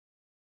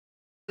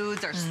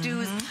foods, our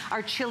stews,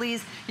 our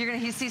chilies. You're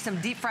gonna see some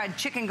deep fried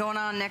chicken going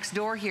on next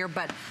door here,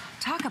 but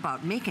talk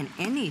about making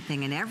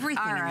anything and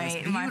everything in this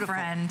beautiful, my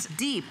friend.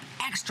 deep,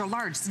 extra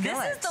large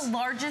skillet. This is the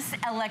largest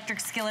electric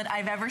skillet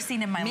I've ever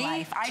seen in my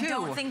life. I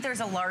don't think there's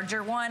a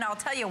larger one. I'll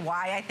tell you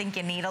why I think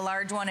you need a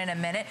large one in a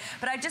minute,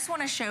 but I just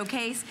want to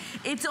showcase,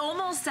 it's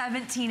almost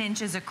 17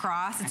 inches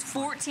across. It's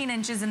 14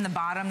 inches in the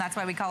bottom. That's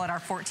why we call it our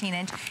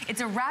 14-inch.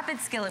 It's a rapid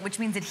skillet, which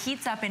means it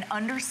heats up in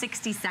under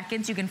 60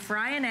 seconds. You can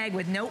fry an egg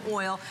with no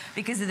oil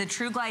because of the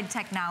TruGlide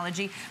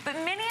technology, but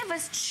many of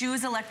us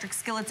choose electric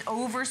skillets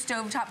over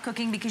stovetop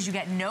cooking because you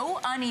get no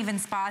uneven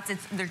spots.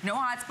 There's no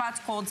hot spots,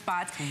 cold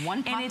spots.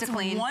 One pot to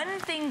clean. One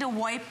thing to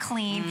wipe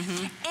clean.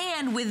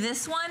 And with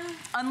this one,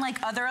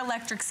 unlike other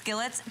electric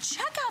skillets,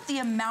 check out the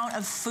amount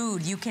of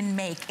food you can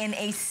make in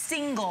a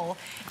single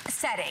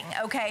setting,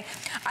 okay?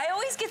 I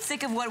always get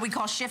sick of what we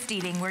call shift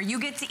eating, where you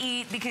get to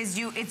eat because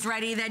it's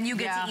ready, then you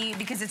get to eat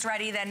because it's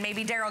ready, then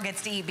maybe Daryl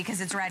gets to eat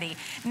because it's ready.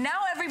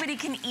 Now everybody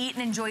can eat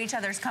and enjoy each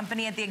other's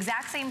company at the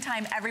exact same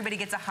time everybody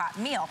gets a hot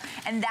meal.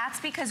 And that's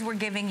because we're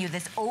giving you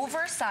this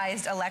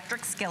oversized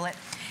electric skillet.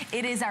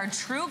 It is our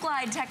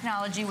TruGlide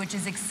technology, which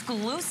is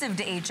exclusive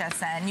to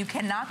HSN. You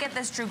cannot get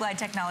this TruGlide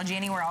technology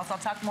anywhere else. I'll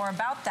talk more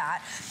about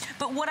that.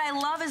 But what I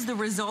love is the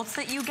results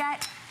that you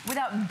get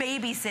without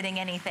babysitting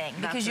anything,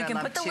 because you can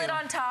put the lid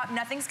on top,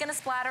 nothing's gonna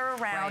splatter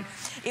around.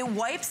 It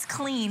wipes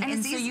clean,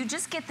 and so you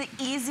just get the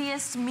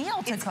easiest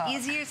meal to cook.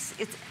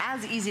 It's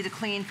as easy to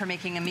clean for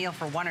making a meal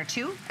for 1 or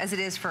 2 as it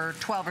is for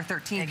 12 or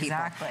 13 people.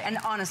 And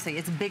honestly,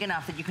 it's big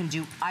enough that you can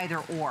do either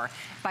or.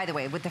 By the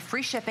way, with the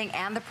free shipping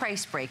and the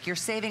price break, you're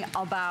saving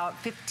about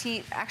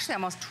 15, actually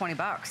almost 20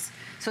 bucks.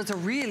 So it's a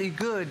really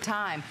good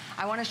time.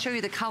 I want to show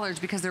you the colors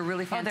because they're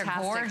really fantastic.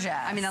 They're gorgeous.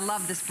 I mean, I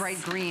love this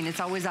bright green. It's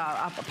always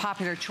a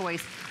popular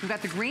choice. We've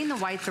got the green, the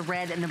white, the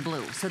red, and the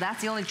blue. So that's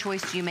the only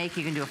choice you make.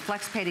 You can do a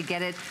flex pay to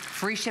get it.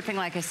 Free shipping,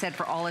 like I said,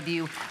 for all of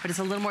you. But it's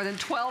a little more than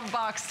 12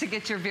 bucks to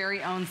get your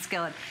very own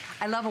skillet.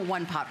 I love a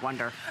one-pot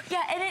wonder.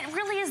 Yeah, and it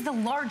really is the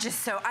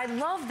largest, so I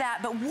love that.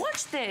 But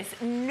watch this,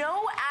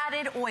 no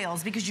added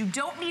oils, because you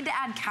don't need to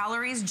add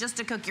calories just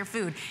to cook your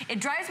food.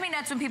 It drives me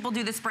nuts when people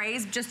do the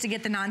sprays just to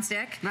get the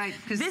nonstick. Right.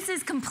 This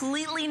is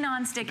completely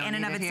nonstick in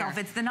and of itself.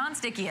 It's the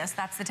non-stickiest,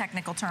 that's the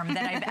technical term,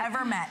 that I've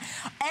ever met.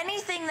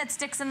 Anything that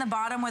sticks in the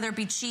bottom, whether it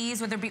be cheese,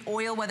 whether it be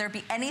oil, whether it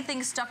be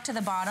anything stuck to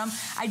the bottom,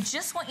 I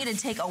just want you to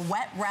take a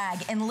wet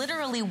rag and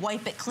literally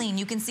wipe it clean.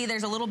 You can see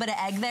there's a little bit of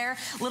egg there,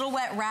 little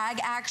wet rag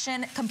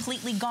action, completely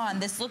gone.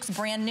 This looks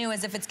brand new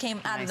as if it came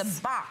out of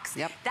the box.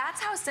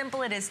 That's how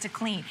simple it is to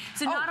clean.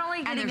 So not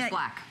only getting it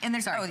black. And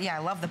there's oh yeah, I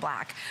love the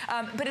black.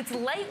 But it's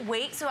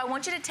lightweight, so I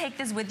want you to take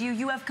this with you.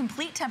 You have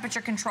complete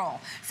temperature control.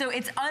 So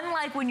it's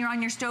unlike when you're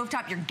on your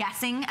stovetop, you're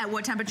guessing at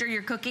what temperature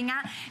you're cooking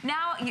at.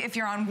 Now, if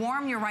you're on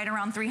warm, you're right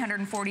around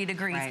 340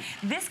 degrees.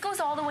 This goes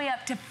all the way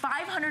up to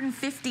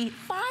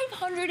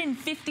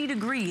 550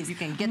 degrees. You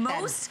can get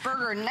that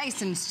burger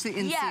nice and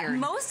seared. Yeah,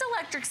 most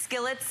electric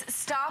skillets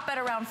stop at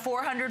around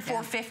 400,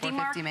 450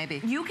 mark.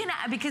 Maybe. You can,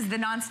 because the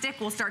non-stick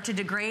will start to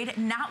degrade,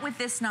 not with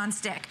this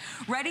non-stick.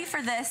 Ready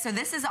for this, so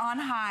this is on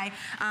high,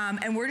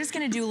 and we're just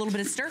gonna do a little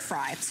bit of stir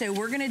fry. So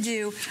we're gonna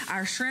do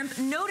our shrimp.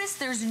 Notice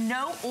there's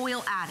no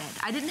oil added.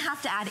 I didn't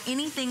have to add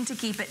anything to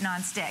keep it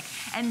non-stick.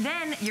 And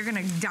then you're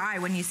gonna die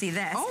when you see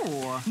this.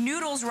 Oh.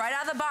 Noodles right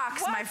out of the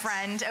box, my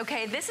friend.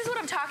 Okay, this is what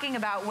I'm talking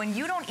about when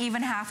you don't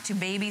even have to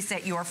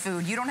babysit your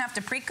food. You don't have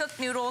to pre-cook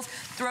noodles,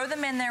 throw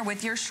them in there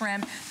with your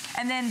shrimp.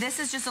 And then this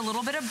is just a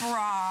little bit of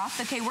broth.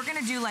 Okay, we're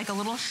gonna do like a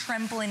little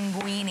shrimp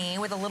linguine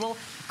with a little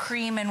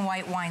cream and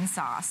white wine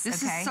sauce.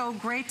 This is so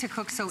great to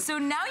cook. So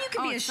now you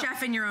can be a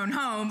chef in your own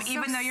home,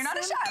 even though you're not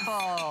a chef.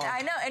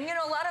 I know, and you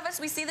know, a lot of us,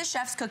 we see the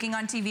chefs cooking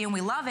on TV and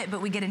we love it,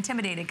 but we get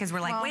intimidated because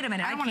we're like, wait a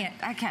minute,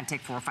 I can't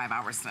take 4 or 5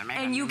 hours to make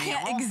and you meal.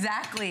 Can't,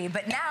 exactly,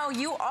 but now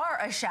you are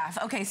a chef.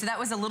 Okay, so that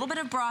was a little bit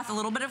of broth, a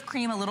little bit of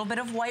cream, a little bit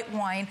of white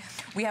wine.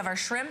 We have our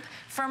shrimp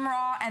from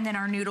raw and then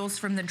our noodles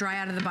from the dry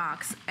out of the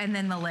box and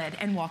then the lid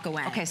and walk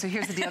away. Okay, so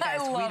here's the deal,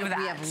 guys.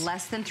 We have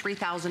less than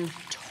 3,000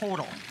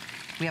 total.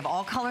 We have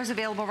all colors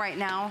available right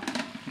now.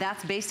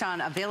 That's based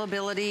on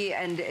availability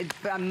and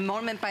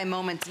moment by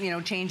moment, you know,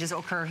 changes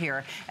occur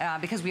here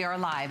because we are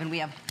live and we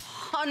have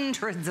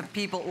hundreds of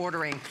people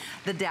ordering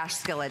the Dash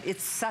Skillet.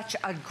 It's such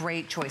a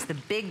great choice. The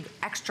big,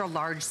 extra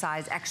large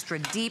size, extra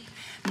deep,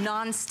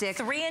 non-stick.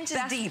 3 inches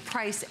deep. Best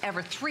price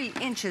ever, 3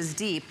 inches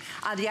deep.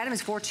 The item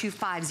is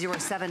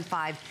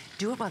 425075.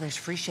 Do it while there's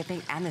free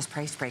shipping and this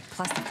price break,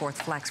 plus the 4th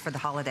flex for the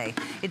holiday.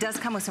 It does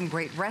come with some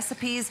great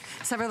recipes.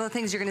 Several of the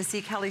things you're gonna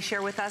see Kelly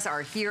share with us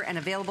are here and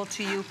available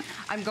to you.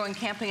 I'm going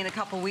camping in a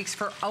couple weeks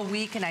for a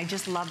week, and I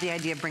just love the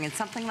idea of bringing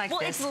something like this.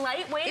 Well, it's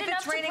lightweight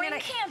enough to bring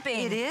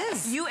camping. It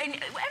is. And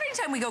every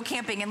time we go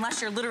camping,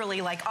 unless you're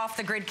literally like off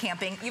the grid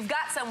camping, you've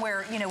got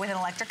somewhere, you know, with an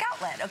electric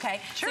outlet,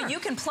 okay? Sure. So you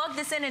can plug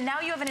this in, and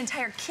now you have an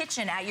entire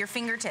kitchen at your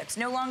fingertips.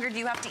 No longer do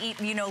you have to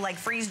eat, you know, like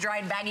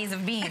freeze-dried baggies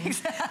of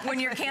beans when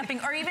you're camping,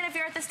 or even if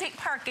you're at the state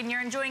skate park and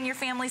you're enjoying your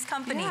family's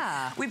company.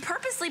 Yeah. We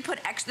purposely put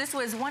extra, this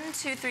was 1,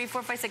 2, 3,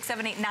 4, 5, 6,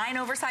 7, 8, 9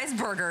 oversized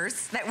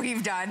burgers that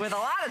we've done. With a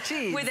lot of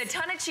cheese. With a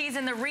ton of cheese,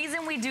 and the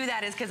reason we do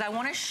that is because I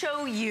want to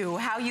show you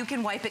how you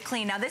can wipe it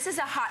clean. Now, this is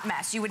a hot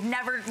mess. You would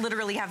never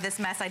literally have this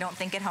mess, I don't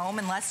think, at home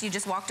unless you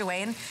just walked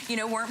away and, you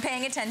know, weren't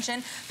paying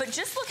attention. But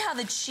just look how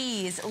the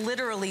cheese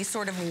literally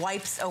sort of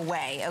wipes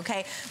away,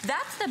 okay?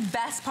 That's the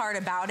best part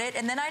about it,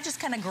 and then I just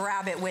kind of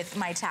grab it with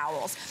my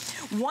towels.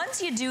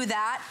 Once you do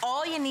that,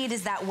 all you need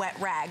is that wet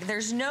rag.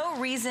 There's no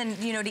reason,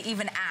 you know, to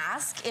even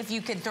ask if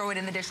you could throw it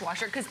in the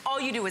dishwasher, because all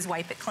you do is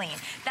wipe it clean.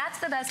 That's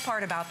the best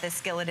part about this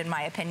skillet, in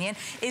my opinion,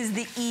 is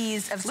the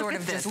ease of sort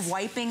of just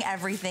wiping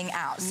everything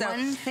out. So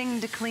one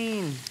thing to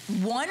clean.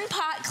 One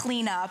pot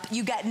cleanup.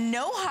 You get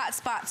no hot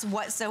spots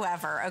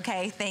whatsoever,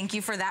 okay? Thank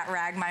you for that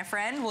rag, my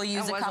friend. We'll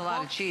use a couple. It was a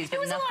lot of cheese,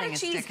 but nothing is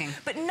sticking.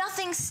 But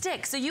nothing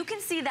sticks. So you can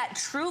see that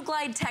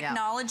TruGlide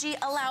technology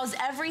allows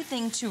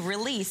everything to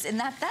release. And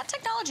that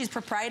technology is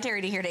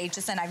proprietary to here to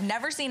HSN. I've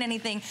never seen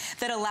anything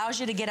that allows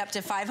you to get up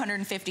to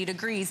 550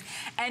 degrees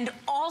and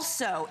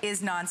also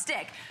is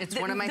nonstick. It's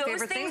one of my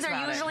favorite things about it. Those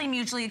things are usually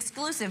mutually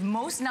exclusive.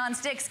 Most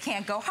nonsticks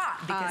can't go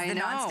hot because the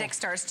nonstick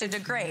starts to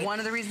degrade. One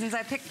of the reasons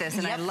I picked this,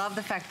 and I love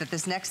the fact that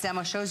this next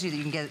demo shows you that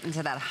you can get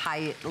into that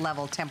high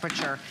level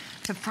temperature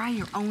to fry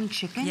your own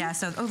chicken. Yeah,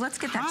 so let's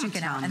get that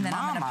chicken out, and then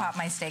I'm gonna pop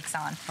my steaks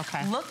on.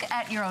 Okay. Look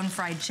at your own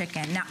fried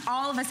chicken. Now,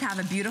 all of us have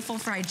a beautiful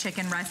fried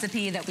chicken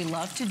recipe that we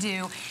love to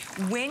do.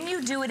 When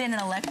you do it in an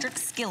electric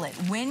skillet,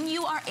 when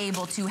you are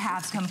able to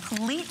have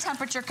complete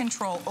temperature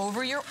control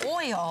over your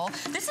oil,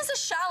 this is a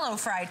shallow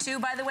fry too,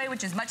 by the way,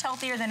 which is much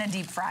healthier than a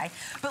deep fry.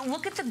 But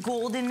look at the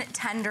golden,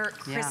 tender,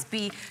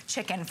 crispy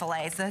chicken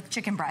fillets, the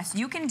chicken breast.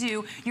 You can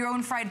do your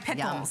own fried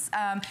pickles.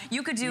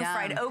 You could do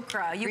fried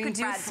okra. You could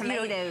do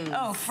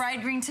tomatoes.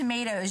 fried green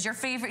tomatoes. Your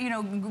favorite, you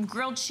know,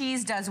 grilled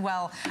cheese does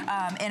well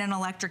in an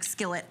electric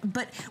skillet.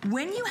 But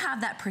when you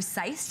have that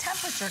precise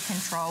temperature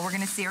control, we're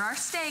gonna sear our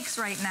steaks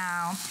right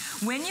now.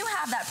 When you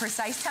have that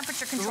precise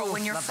temperature control,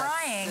 when you're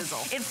frying,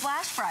 it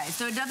flash fries,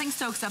 so nothing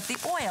soaks up the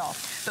oil.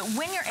 But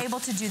when you're able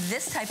to do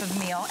this type of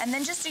meal, and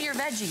then just do your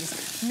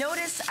veggies,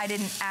 notice I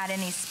didn't add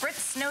any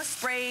spritz, no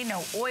spray,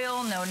 no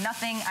oil, no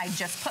nothing. I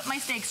just put my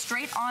steak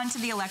straight onto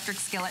the electric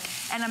skillet,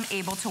 and I'm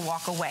able to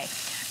walk away.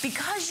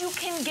 Because you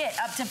can get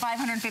up to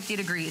 550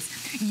 degrees,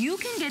 you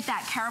can get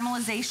that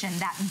caramelization,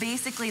 that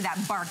basically that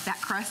bark, that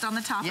crust on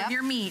the top of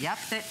your meat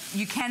that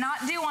you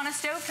cannot do on a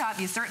stovetop.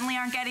 You certainly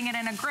aren't getting it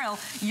in a grill.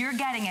 You're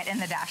getting it in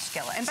the Dash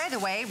skillet. And by the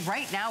way,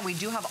 right now we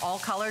do have all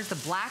colors, the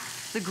black,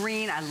 the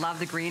green. I love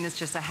the green. It's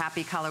just a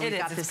happy color. We've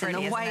got this in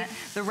the white,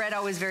 the red,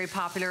 always very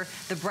popular,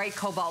 the bright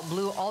cobalt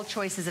blue, all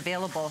choices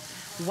available.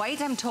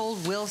 White, I'm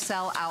told, will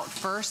sell out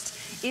first.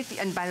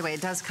 And by the way,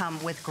 it does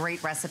come with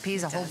great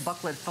recipes, a whole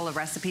booklet full of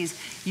recipes.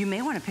 You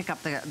may want to pick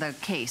up the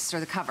case or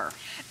the cover.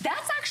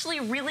 That's actually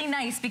really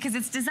nice because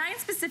it's designed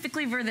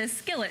specifically for this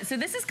skillet. So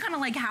this is kind of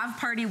like have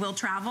party will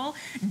travel.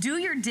 Do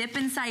your dip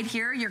inside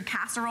here, your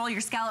casserole,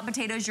 your scallop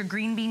potatoes, your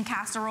green bean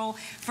casserole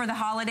for the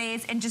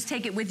holidays, and just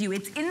take it with you.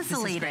 It's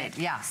insulated.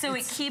 So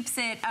it keeps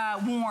it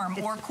warm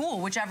or cool,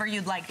 whichever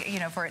you'd like, you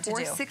know, for it to do.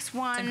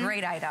 461. It's a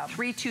great item.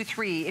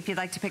 323 if you'd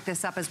like to pick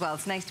this up as well.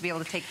 It's nice to be able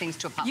to take things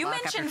to a potluck. You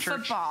mentioned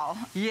football.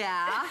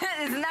 Yeah.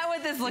 Isn't that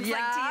what this looks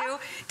like to you?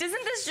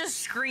 Doesn't this just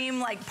scream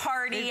like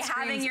party,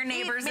 having your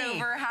neighbors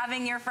over,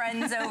 having your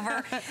friends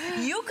over?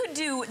 You could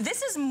do,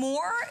 this is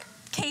more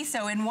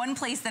queso in one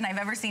place than I've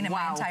ever seen in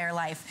my entire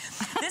life.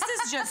 This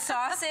is just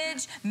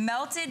sausage,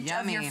 melted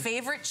of your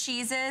favorite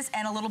cheeses,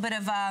 and a little bit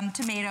of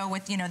tomato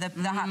with, you know, the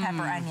hot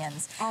pepper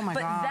onions. Oh my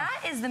God. But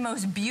that is the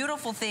most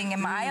beautiful thing.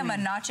 I am a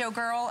nacho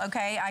girl,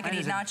 okay? I could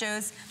eat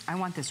nachos. I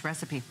want this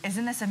recipe.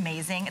 Isn't this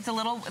amazing? It's a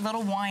little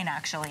wine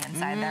actually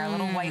inside there, a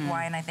little white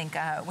wine I think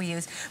we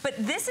use. But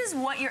this is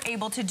what you're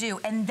able to do.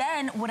 And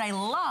then what I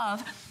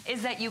love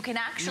is that you can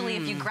actually,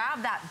 if you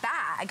grab that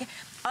bag,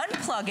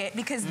 unplug it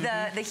because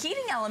the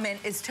heating element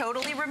is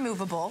totally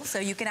removable. So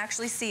you can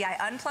actually see I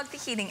unplugged the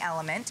heating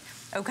element,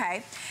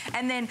 okay?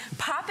 And then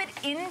pop it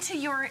into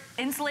your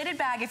insulated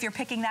bag if you're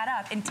picking that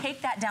up and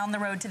take that down the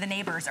road to the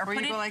neighbors. Or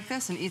you go like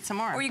this and eat some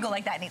more. Or you go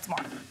like that and eat some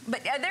more.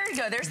 But there you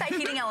go, there's that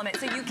heating element.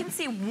 So you can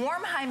see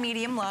warm, high,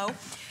 medium, low.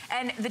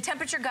 And the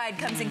temperature guide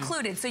comes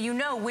included. So you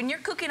know when you're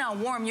cooking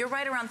on warm, you're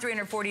right around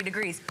 340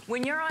 degrees.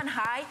 When you're on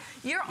high,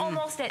 you're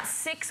almost at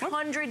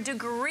 600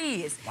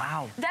 degrees.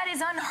 Wow. That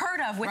is unheard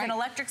of with an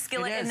electric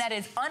skillet, and that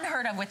is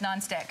unheard of with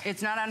nonstick.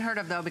 It's not unheard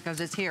of though because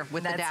it's here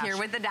with the Dash. That's here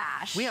with the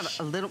Dash. We have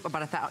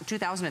about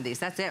 2,000 of these.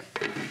 That's it.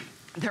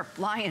 They're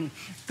flying.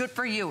 Good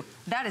for you.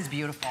 That is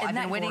beautiful. I've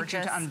been waiting for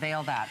you to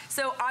unveil that.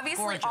 So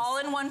obviously all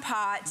in one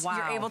pot.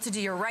 You're able to do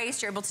your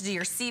rice, you're able to do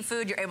your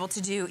seafood, you're able to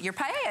do your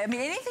paella. I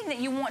mean, anything that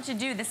you want to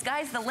do, the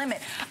sky's the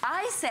limit.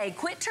 I say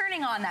quit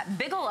turning on that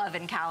big ol'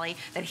 oven, Callie,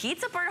 that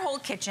heats up our whole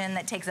kitchen,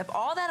 that takes up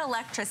all that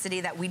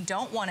electricity that we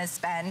don't want to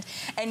spend,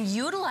 and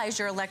utilize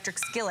your electric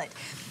skillet.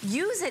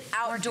 Use it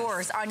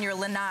outdoors on your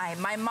lanai.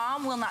 My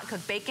mom will not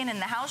cook bacon in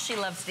the house. She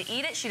loves to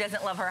eat it. She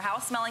doesn't love her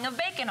house smelling of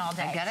bacon all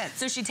day. I get it.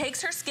 So she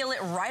takes her skillet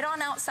right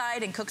on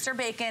outside and cooks her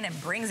bacon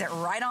and brings it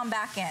right on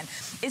back in.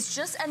 It's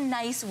just a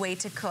nice way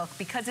to cook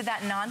because of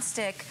that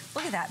nonstick.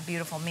 Look at that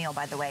beautiful meal,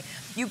 by the way.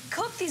 You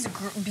cook these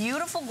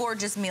beautiful,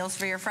 gorgeous meals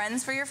for your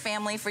friends, for your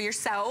family, for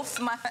yourself,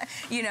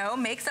 you know,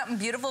 make something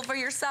beautiful for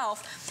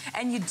yourself,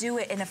 and you do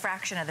it in a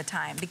fraction of the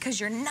time because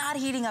you're not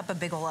heating up a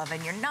big ol'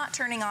 oven. You're not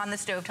turning on the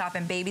stovetop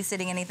and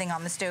babysitting anything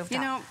on the stovetop. You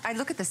know, I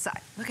look at the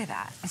size. Look at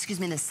that. Excuse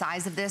me, the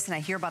size of this, and I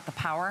hear about the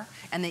power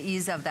and the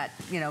ease of that,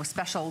 you know,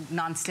 special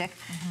nonstick,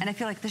 and I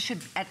feel like this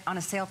should, on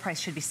a sale price,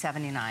 should be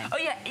 $79. Oh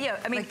yeah, yeah.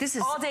 I mean, like, this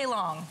is all day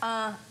long.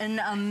 An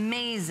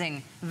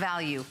amazing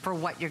value for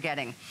what you're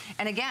getting.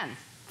 And again,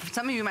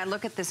 some of you might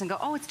look at this and go,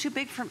 oh, it's too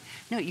big for...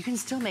 No, you can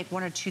still make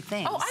one or two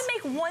things. Oh, I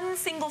make one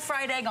single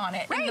fried egg on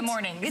it in the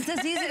morning. It's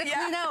as easy to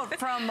clean out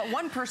from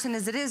one person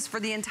as it is for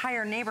the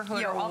entire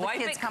neighborhood or all the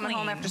kids coming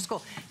home after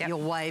school. Yep. You'll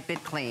wipe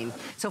it clean.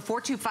 So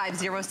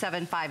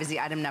 425-075 is the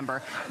item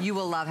number. You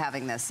will love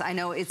having this. I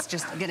know it's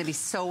just going to be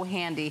so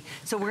handy.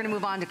 So we're going to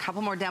move on to a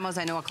couple more demos.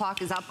 I know a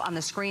clock is up on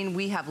the screen.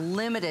 We have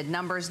limited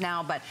numbers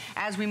now, but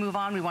as we move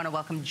on, we want to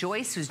welcome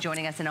Joyce, who's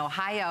joining us in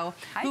Ohio.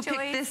 Hi, who Joyce.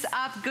 picked this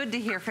up. Good to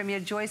hear from you,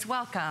 Joyce.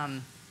 Welcome.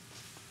 Hi.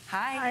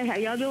 Hi, how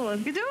y'all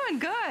doing? You're doing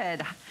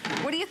good.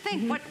 What do you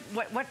think?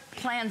 What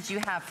plans do you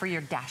have for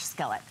your dash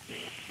skillet?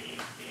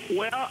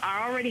 Well,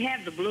 I already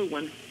have the blue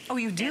one. Oh,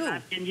 you do? And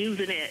I've been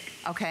using it.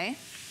 Okay.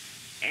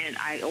 And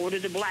I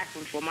ordered the black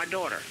one for my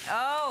daughter.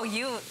 Oh,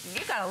 you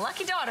got a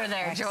lucky daughter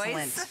there, Excellent.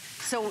 Joyce.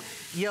 So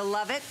you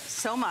love it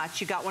so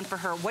much. You got one for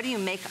her. What do you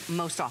make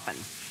most often?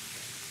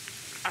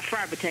 I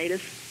fry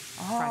potatoes.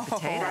 Oh. Fried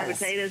potatoes. Fry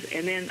potatoes,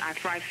 and then I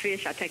fry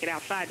fish. I take it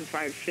outside and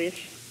fry the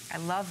fish. I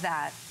love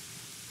that.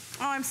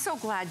 Oh, I'm so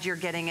glad you're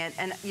getting it,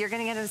 and you're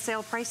getting it at a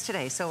sale price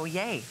today, so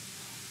yay.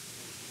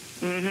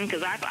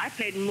 Because I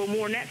paid more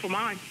than that for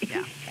mine.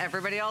 Yeah,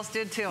 everybody else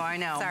did too, I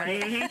know.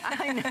 Sorry.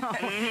 I know.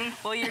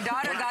 Well, your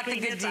daughter got the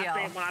good deal.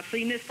 When I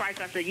seen this price,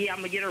 I said, yeah, I'm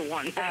going to get her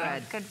one.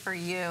 Good for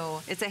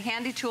you. It's a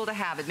handy tool to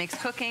have. It makes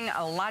cooking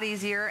a lot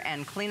easier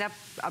and clean up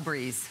a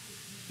breeze.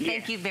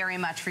 Thank you very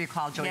much for your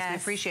call, Joyce. Yes. We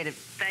appreciate it.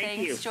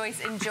 Thanks,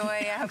 Joyce. Enjoy.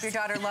 I hope your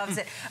daughter loves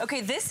it.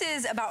 Okay, this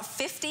is about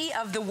 50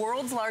 of the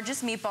world's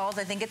largest meatballs.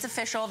 I think it's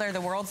official. They're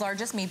the world's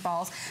largest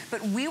meatballs.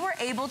 But we were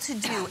able to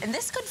do, and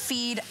this could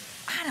feed,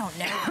 I don't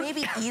know,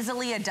 maybe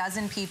easily a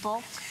dozen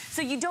people.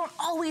 So you don't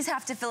always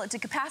have to fill it to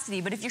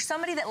capacity, but if you're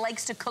somebody that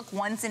likes to cook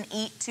once and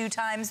eat 2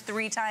 times,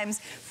 3 times,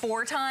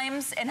 4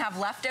 times, and have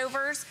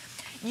leftovers,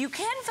 you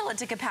can fill it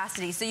to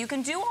capacity. So you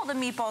can do all the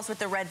meatballs with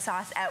the red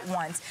sauce at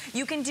once.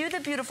 You can do the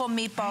beautiful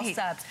meatball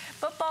subs.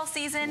 Football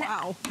season,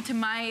 to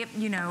my,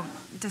 you know,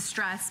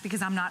 distress,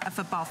 because I'm not a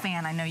football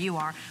fan, I know you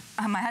are.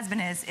 My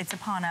husband is, it's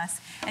upon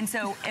us. And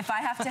so if I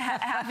have to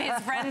have his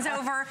friends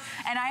over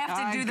and I have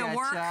to do the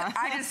work,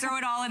 I just throw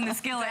it all in the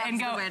skillet and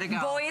go,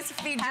 boys,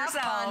 feed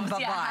yourselves.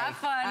 Fun, have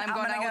fun. I'm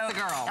going out with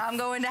the girl. I'm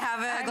going to have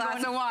a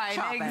glass of wine.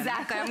 Shopping.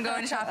 Exactly, I'm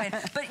going shopping.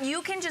 But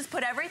you can just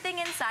put everything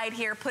inside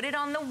here, put it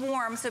on the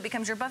warm so it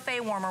becomes your buffet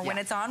warmer. When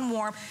it's on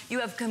warm, you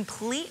have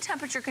complete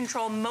temperature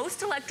control.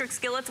 Most electric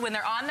skillets, when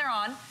they're on, they're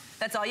on.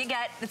 That's all you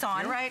get, it's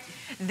on. You're right.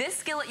 This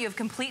skillet, you have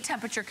complete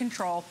temperature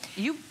control.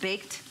 You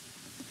baked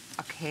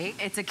a cake?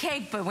 It's a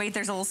cake, but wait,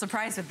 there's a little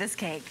surprise with this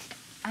cake.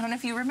 I don't know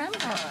if you remember.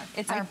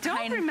 I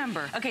don't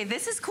remember. Okay,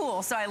 this is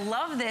cool. So I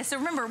love this. So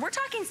remember, we're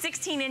talking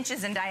 16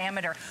 inches in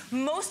diameter.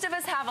 Most of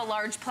us have a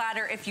large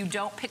platter if you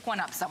don't pick one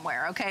up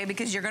somewhere, okay?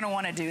 Because you're gonna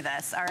wanna do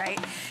this, all right?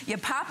 You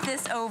pop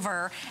this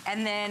over,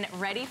 and then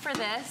ready for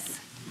this.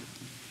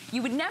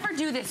 You would never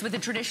do this with a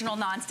traditional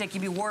nonstick.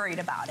 You'd be worried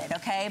about it,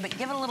 okay? But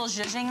give it a little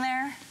zhuzhing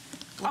there.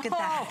 Look at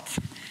that.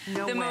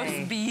 No way. The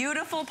most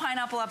beautiful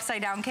pineapple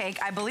upside down cake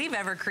I believe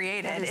ever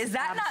created. Is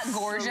that not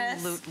gorgeous?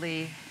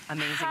 Absolutely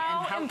amazing. And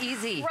how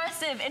easy.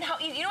 Impressive. And how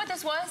easy. You know what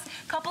this was?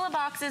 A couple of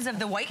boxes of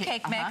the white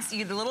cake mix.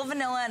 You do a little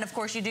vanilla, and of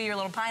course you do your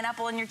little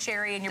pineapple and your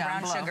cherry and your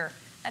brown sugar.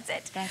 That's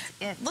it. That's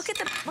it. Look at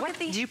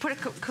the. Do you put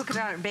it, cook it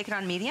on, bake it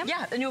on medium?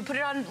 Yeah, and you put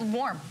it on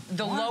warm.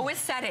 The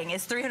lowest setting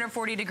is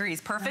 340 degrees,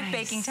 perfect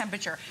baking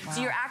temperature. Wow.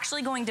 So you're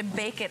actually going to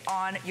bake it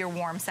on your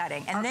warm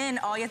setting, and then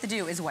all you have to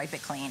do is wipe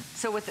it clean.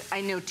 So with,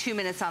 I know 2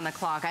 minutes on the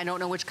clock. I don't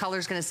know which color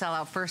is going to sell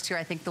out first here.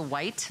 I think the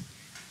white.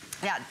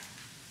 Yeah.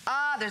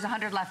 There's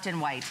 100 left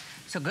in white.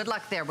 So good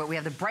luck there. But we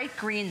have the bright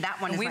green.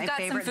 That one is my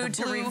favorite. We've got some food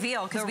the blue, to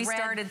reveal because we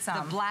started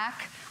some. The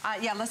black.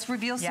 Yeah, let's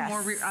reveal some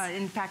more.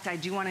 In fact, I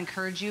do want to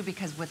encourage you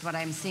because with what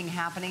I'm seeing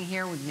happening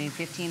here, we need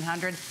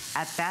 1,500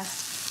 at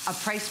best. A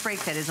price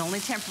break that is only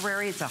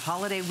temporary. It's a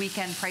holiday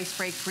weekend price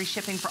break, free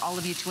shipping for all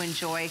of you to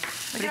enjoy.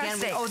 But again,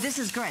 this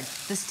is good.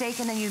 The steak,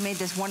 and then you made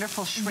this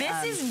wonderful shrimp.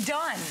 This is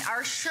done.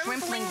 Our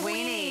shrimp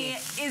linguine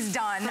is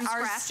done. From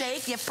our scratch?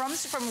 Steak, yeah,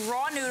 from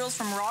raw noodles,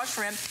 from raw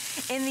shrimp.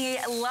 In the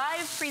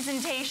live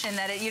presentation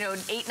that,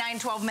 8, 9,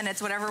 12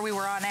 minutes, whatever we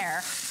were on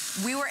air,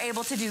 we were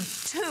able to do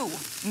 2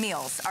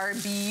 meals. Our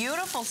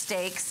beautiful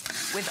steaks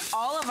with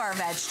all of our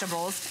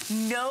vegetables,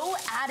 no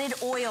added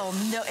oil.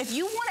 No, if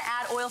you want to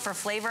add oil for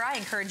flavor, I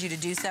encourage you to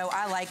do so.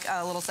 I like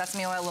a little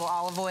sesame oil, a little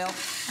olive oil,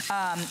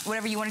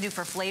 whatever you want to do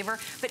for flavor.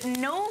 But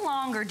no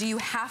longer do you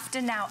have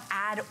to now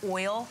add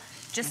oil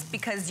just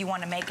because you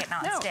want to make it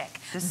not stick.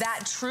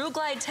 That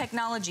TruGlide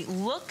technology,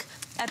 look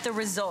at the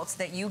results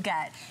that you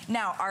get.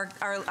 Now,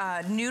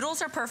 our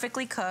noodles are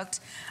perfectly cooked.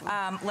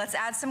 Let's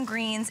add some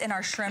greens, and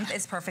our shrimp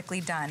is perfectly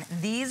done.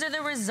 These are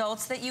the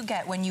results that you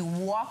get when you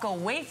walk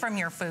away from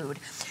your food.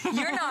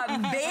 You're not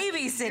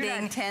babysitting.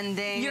 You're not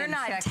tending. You're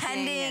not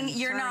tending.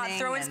 You're not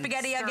throwing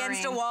spaghetti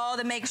against a wall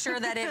to make sure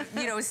that it,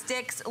 you know,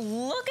 sticks.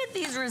 Look at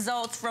these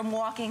results from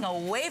walking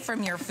away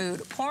from your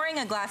food, pouring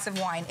a glass of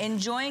wine,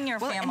 enjoying your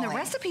family. And the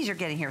recipes you're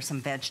getting here: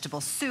 some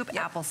vegetable soup,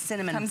 apple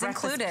cinnamon,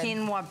 breakfast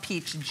quinoa,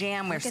 peach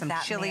jam. There's some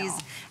chilies,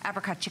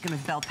 apricot chicken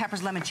with bell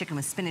peppers, lemon chicken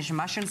with spinach and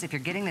mushrooms. If you're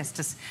getting this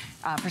just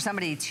for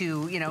somebody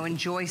to, you know,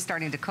 enjoy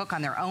starting to cook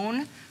on their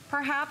own,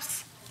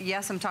 perhaps.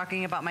 Yes, I'm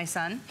talking about my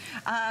son.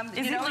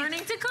 Is he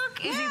learning to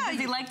cook? Does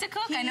he like to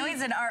cook? I know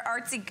he's an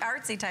artsy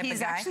type of guy.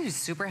 He's actually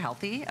super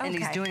healthy, and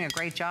he's doing a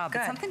great job.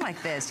 But something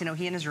like this, you know,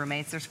 he and his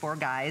roommates, there's 4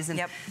 guys,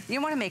 and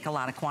you want to make a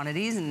lot of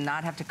quantities and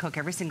not have to cook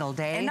every single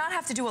day. And not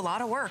have to do a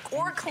lot of work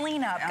or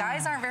clean up.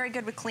 Guys aren't very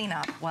good with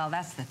cleanup. Well,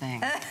 that's the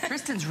thing.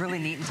 Tristan's really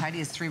neat and tidy.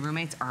 His 3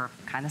 roommates are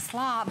kind of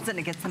slobs, and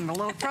it gets them a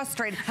little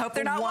frustrated. Hope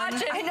they're not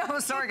watching. I know,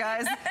 sorry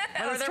guys.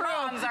 Or their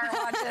moms aren't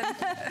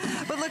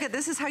watching. But look at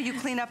this, is how you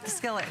clean up the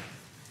skillet.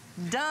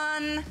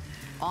 Done.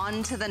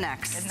 On to the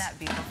next. Isn't that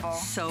beautiful?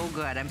 So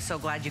good. I'm so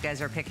glad you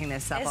guys are picking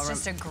this up. It's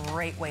just a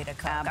great way to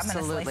cook. Absolutely.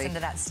 I'm going to slice into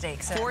that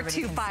steak so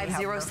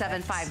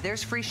 425075.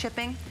 There's free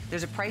shipping.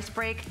 There's a price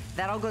break.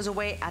 That all goes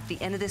away at the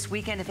end of this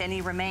weekend. If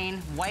any remain,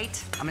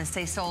 white, I'm going to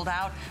say sold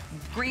out.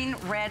 Green,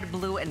 red,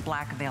 blue, and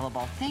black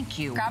available. Thank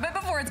you. Grab it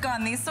before it's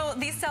gone. These sell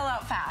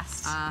out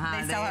fast.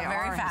 They sell out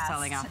very fast.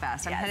 Selling out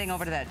fast. I'm heading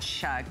over to that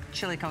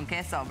chili con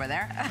queso over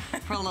there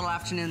for a little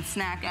afternoon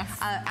snack.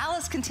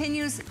 Alice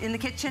continues in the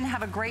kitchen.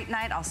 Have a great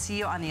night. I'll see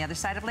you on the other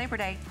side of Labor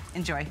Day.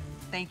 Enjoy.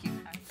 Thank you.